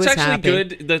 so I was happy. That's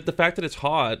actually good. The fact that it's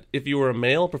hot, if you were a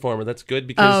male performer, that's good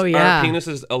because our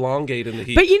penises elongate in the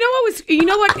heat. But you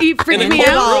know what freaked me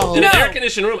out? In an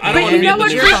air-conditioned room, I don't want to be in the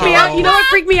freaked me out? You know what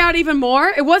freaked me out even more?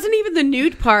 It wasn't even the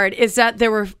nude part. Is that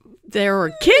there were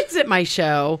kids at my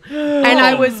show, and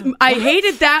I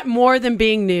hated that more than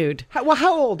being nude.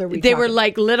 How old are we? They were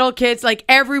like little kids. Like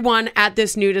everyone at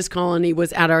this nudist colony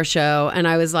was at our show, and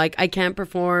I was like, I can't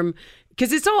perform.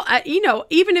 Because it's all,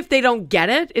 even if they don't get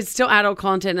it, it's still adult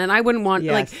content. And I wouldn't want,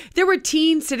 there were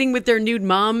teens sitting with their nude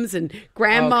moms and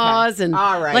grandmas. And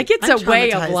all right. Like, it's a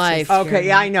way of life. Okay,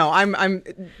 yeah, I know. I'm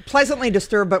pleasantly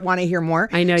disturbed, but want to hear more.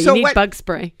 I know. You need bug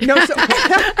spray. No,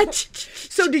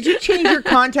 so did you change your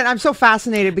content? I'm so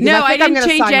fascinated because no, I think I didn't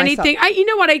change anything. You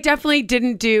know what? I definitely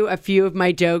didn't do a few of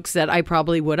my jokes that I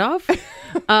probably would have.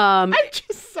 I'm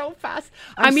just so fast.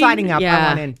 I'm signing up. Yeah, I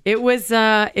want in. It was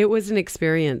an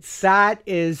experience. That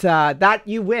is that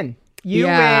you win. You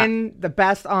win the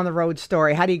best on the road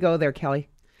story. How do you go there, Kelly?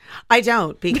 I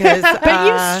don't because but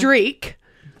you streak.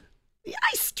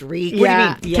 I streak.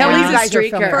 Yeah. What do you mean? Kelly's Yeah. a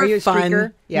streaker. Are you a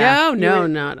streaker? Yeah. No,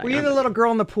 not. Were you the little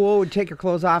girl in the pool who would take her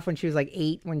clothes off when she was like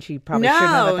 8 when she probably shouldn't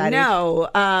have at that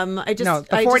age? No.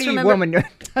 The 40 woman.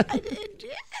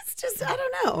 It's just, I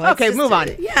don't know. Okay, move on.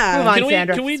 Yeah. Move on,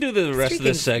 Sandra. Can we do the rest of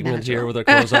this segment here with our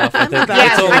clothes off? I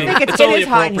think it's only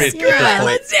hot. appropriate Yeah, at this point.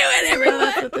 Let's do it,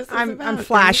 everyone. I'm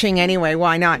flashing anyway.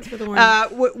 Why not?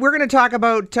 We're going to talk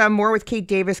about more with Kate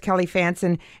Davis, Kelly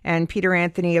Fanson, and Peter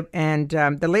Anthony, and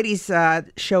the ladies'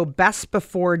 show Best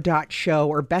Before Show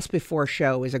or Best Before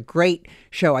Show is a great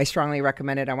show. I strongly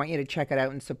recommend it. I want you to check it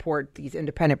out and support these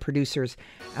independent producers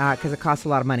because it costs a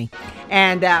lot of money.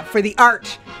 And for the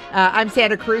art, I'm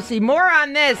Sandra Carusi. More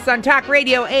on this on Talk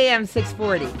Radio AM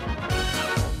 640.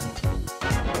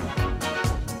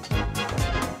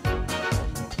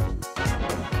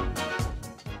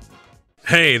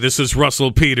 Hey, this is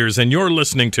Russell Peters, and you're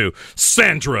listening to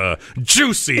Sandra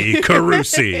Juicy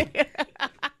Carusi.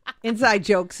 Inside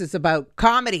Jokes is about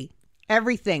comedy,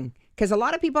 everything. Because a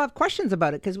lot of people have questions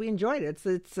about it because we enjoyed it.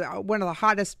 It's one of the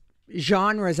hottest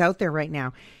genres out there right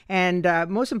now. And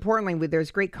most importantly, there's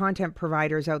great content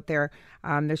providers out there.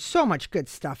 There's so much good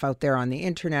stuff out there on the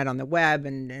internet, on the web,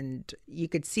 and you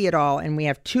could see it all. And we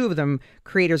have two of them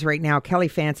creators right now, Kelly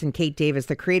Fanson, Kate Davis,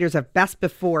 the creators of Best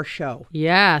Before Show.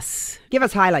 Yes. Give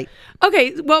us highlight.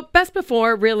 Okay, well, Best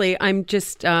Before, really, I'm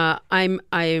just, I'm,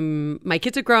 my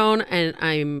kids are grown and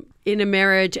I'm in a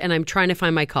marriage and I'm trying to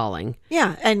find my calling.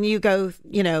 Yeah, and you go,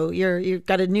 you've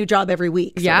got a new job every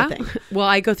week. Yeah. Sort of thing. Well,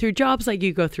 I go through jobs like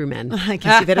you go through men. I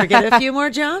guess you better get a few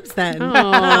more jobs then.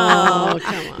 Oh,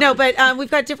 come on. No, but we've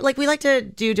got different, we like to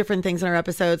do different things in our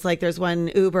episodes. Like there's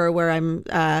one Uber where I'm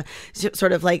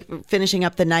sort of like finishing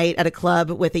up the night at a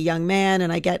club with a young man,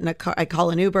 and I get in a car, I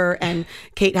call an Uber, and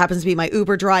Kate happens to be my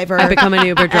Uber driver. I become an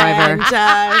Uber driver.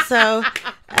 And so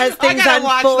as things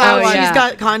unfold, she's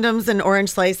got condoms and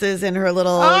orange slices in her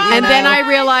little. And then I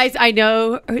realize I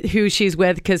know who she's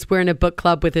with because we're in a book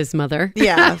club with his mother.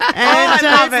 Yeah,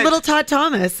 and it's little Todd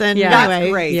Thomas, and anyway,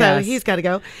 great. So he's got to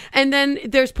go. And then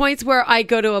there's points where I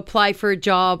go to apply for a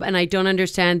job and I don't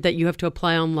understand that you have to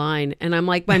apply online, and I'm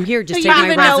like, well, I'm here, just take my resume.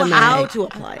 You don't even know how to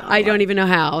apply online. I don't even know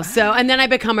how. So, and then I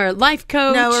become a life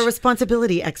coach. No, a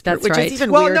responsibility expert, That's which right. is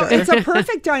even Well, weirder. no, it's a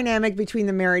perfect dynamic between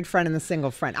the married friend and the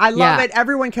single friend. I love it.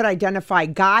 Everyone everyone can identify.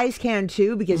 Guys can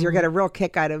too, because you'll get a real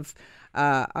kick out of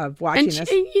watching and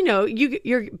this. You know,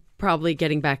 you're probably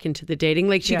getting back into the dating.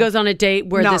 Like she goes on a date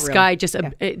where Not this really. guy just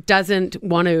doesn't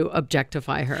want to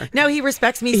objectify her. No, he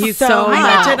respects me He's so much.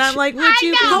 much. And I'm like, would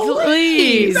you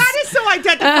please? That is so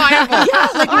identifiable.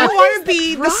 like, I what want is to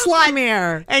be the slut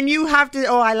mare, and you have to.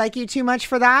 Oh, I like you too much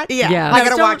for that. Yeah. I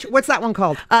gotta watch. What's that one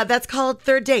called? That's called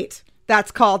Third Date.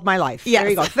 That's called My Life. Yes. There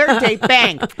you go. Third date,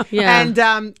 bang. Yeah.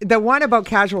 And the one about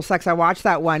casual sex, I watched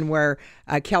that one where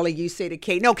Kelly, you say to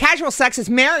Kate, no, casual sex is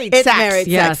married It's sex. married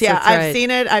Yes, sex. Yeah, that's I've right. seen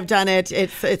it. I've done it.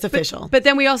 It's official. But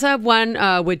then we also have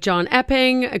one with John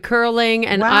Epping, curling,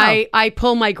 and Wow. I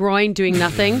pull my groin doing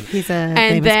nothing. He's a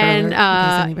and famous then curler, in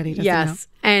case anybody doesn't know.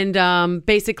 And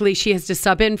basically she has to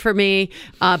sub in for me,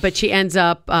 but she ends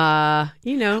up,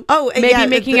 maybe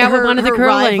making out with one of the her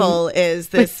curling. rival is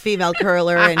this female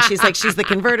curler, and she's like, she's the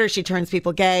converter. She turns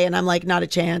people gay, and I'm like, not a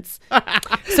chance.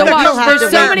 So You'll have there's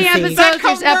to so wait many and see.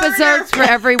 episodes. There's episodes for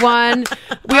everyone.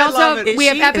 We I also love it. we Is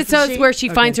have she? episodes Isn't she? where she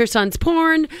finds her son's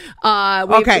porn.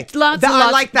 Okay. Lots I and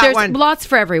lots. like that There's one. lots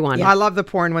for everyone. I love the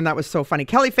porn one. That was so funny.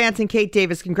 Kelly Fanson, Kate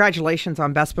Davis, congratulations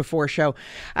on Best Before show.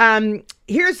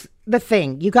 Here's the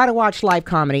thing. You got to watch live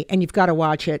comedy, and you've got to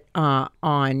watch it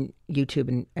on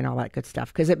YouTube and all that good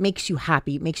stuff, because it makes you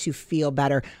happy. It makes you feel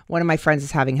better. One of my friends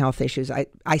is having health issues.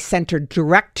 I sent her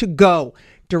direct to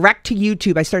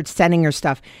YouTube. I started sending her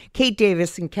stuff. Kate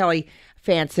Davis and Kelly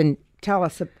Fanson, tell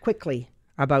us quickly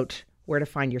about where to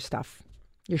find your stuff,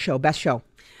 your show, best show.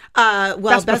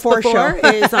 Best Before Show.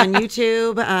 is on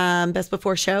YouTube. Best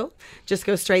Before Show. Just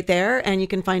go straight there, and you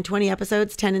can find 20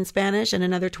 episodes, 10 in Spanish, and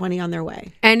another 20 on their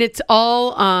way. And it's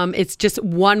all, it's just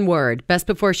one word, Best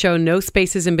Before Show, no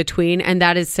spaces in between. And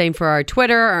that is same for our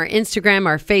Twitter, our Instagram,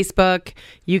 our Facebook.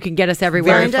 You can get us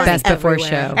everywhere. Find us Best Before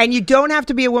everywhere. Show. And you don't have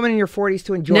to be a woman in your 40s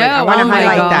to enjoy it. No, I want to oh my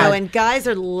highlight God. that. No, and guys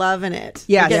are loving it.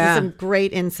 Yes. We're getting Yeah. some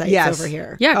great insights Yes. over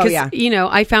here. Yeah, Oh, because, yeah.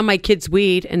 I found my kids'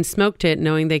 weed and smoked it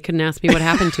knowing they couldn't ask me what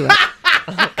happened to it.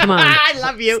 Come on. I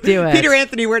love you. do it. Peter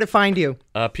Anthony, where to find you?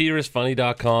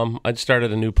 PeterIsFunny.com. I just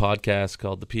started a new podcast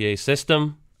called The PA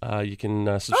System. You can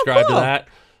subscribe cool. to that.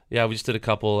 Yeah, we just did a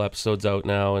couple episodes out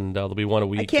now, and there'll be one a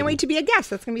week. I can't wait to be a guest.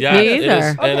 That's going to be Yeah, fun. Me it either.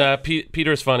 is. And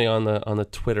Peter is funny on the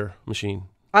Twitter machine.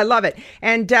 I love it.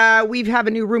 And we have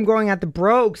a new room going at the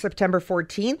Brogue September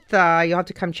 14th. You'll have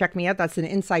to come check me out. That's an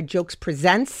Inside Jokes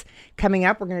Presents coming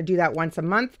up. We're going to do that once a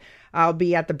month. I'll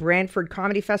be at the Brantford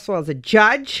Comedy Festival as a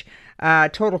judge.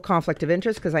 Total conflict of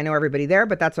interest because I know everybody there,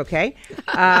 but that's okay.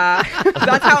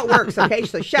 That's how it works, okay?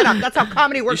 So shut up. That's how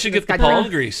comedy works. You should in get this the country. palm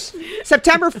grease.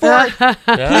 September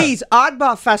 4th, please,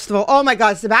 Oddball Festival. Oh my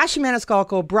God, Sebastian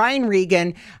Maniscalco, Brian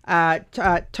Regan,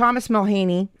 Thomas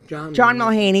Mulhaney, John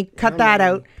Mulhaney. Cut that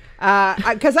out.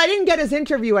 Because I didn't get his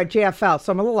interview at JFL,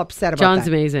 so I'm a little upset about John's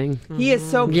that. amazing. He is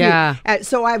so cute. Yeah.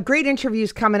 So I have great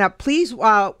interviews coming up. Please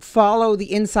follow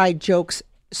the Inside Jokes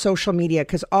social media,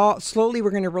 because slowly we're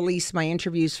going to release my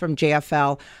interviews from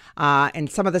JFL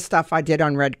and some of the stuff I did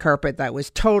on red carpet that was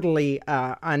totally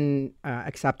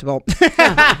unacceptable.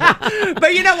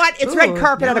 But you know what? It's red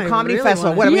carpet at a comedy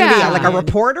festival. What am I going to be, like a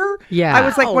reporter? Yeah. I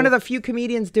was like one of the few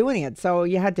comedians doing it, so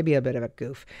you had to be a bit of a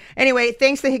goof. Anyway,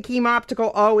 thanks to Hakeem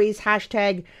Optical, always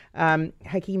hashtag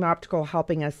Hakeem Optical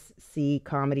helping us see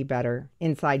comedy better.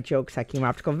 Inside Jokes, Hakeem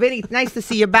Optical. Vinny, nice to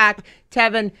see you back.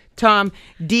 Tevin, Tom,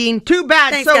 Dean. Too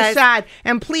bad. Thanks, so guys. sad.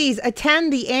 And please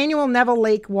attend the annual Neville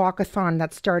Lake Walkathon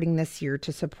that's starting this year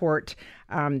to support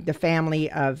the family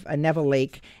of Neville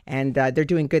Lake. And they're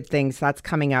doing good things. That's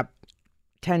coming up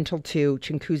 10 till 2,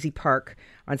 Chinguacousy Park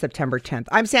on September 10th.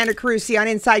 I'm Sandra Carusi on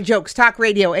Inside Jokes, Talk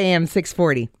Radio AM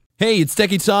 640. Hey, it's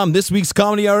Techie Tom, this week's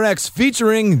Comedy RX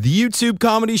featuring the YouTube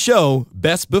comedy show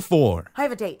Best Before. I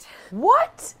have a date.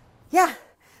 What? Yeah.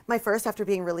 My first after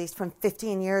being released from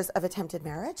 15 years of attempted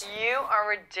marriage. You are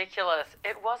ridiculous.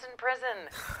 It wasn't prison.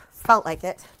 Felt like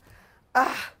it.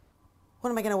 What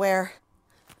am I going to wear?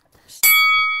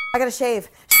 I got to shave.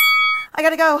 I got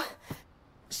to go.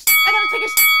 I got to take a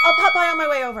I'll pop by on my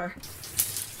way over.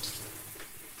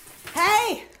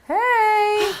 Hey!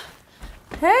 Hey!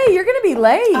 Hey, you're gonna be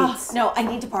late. No, I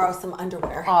need to borrow some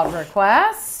underwear. Odd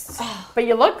request. But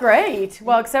you look great.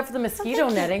 Well, except for the mosquito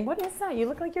netting. What is that? You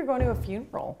look like you're going to a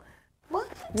funeral. What?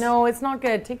 No, it's not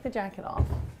good. Take the jacket off.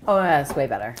 Oh, that's way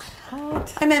better.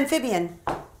 I'm amphibian.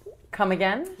 Come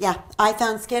again? Yeah, I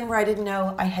found skin where I didn't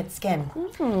know I had skin.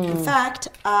 In fact,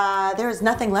 there is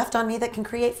nothing left on me that can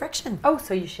create friction. Oh,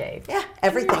 so you shave? Yeah,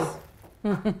 everything.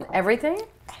 Everything?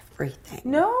 Everything.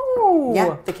 No.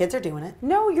 Yeah, the kids are doing it.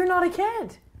 No, you're not a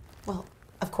kid. Well,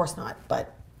 of course not,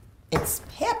 but it's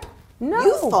hip. No.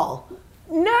 Youthful.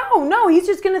 No, he's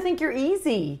just gonna think you're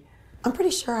easy. I'm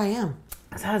pretty sure I am.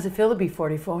 So how does it feel to be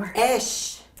 44?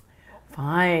 Ish.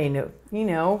 Fine. You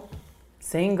know,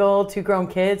 single, 2 grown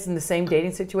kids in the same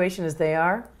dating situation as they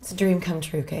are. It's a dream come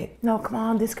true, Kate. No, come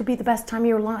on. This could be the best time of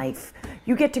your life.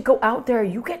 You get to go out there.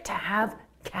 You get to have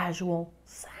casual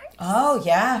sex. Oh,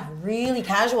 yeah. Really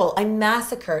casual. I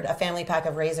massacred a family pack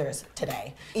of razors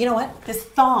today. You know what? This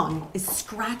thong is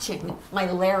scratching my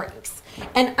larynx.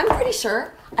 And I'm pretty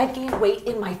sure I've gained weight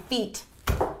in my feet.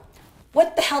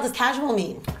 What the hell does casual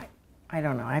mean? I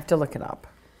don't know. I have to look it up.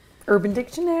 Urban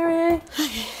Dictionary.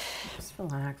 Just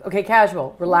relax. Okay,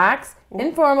 casual. Relax.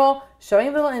 Informal. Showing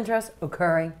a little interest.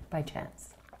 Occurring by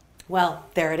chance. Well,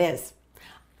 there it is.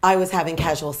 I was having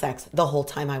casual sex the whole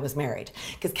time I was married.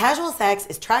 Because casual sex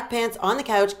is track pants on the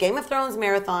couch, Game of Thrones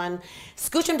marathon,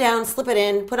 scooch them down, slip it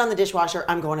in, put on the dishwasher,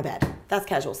 I'm going to bed. That's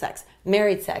casual sex.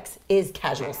 Married sex is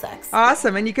casual sex.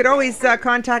 Awesome. And you could always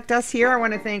contact us here. I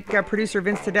want to thank producer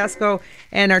Vince Tedesco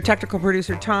and our technical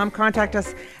producer Tom. Contact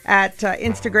us at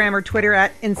Instagram or Twitter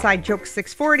at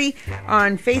InsideJokes640,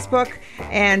 on Facebook,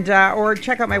 and or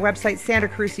check out my website,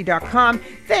 sandracarusi.com.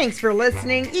 Thanks for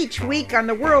listening each week on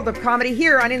the world of comedy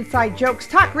here on Inside Jokes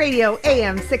Talk Radio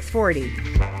AM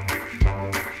 640.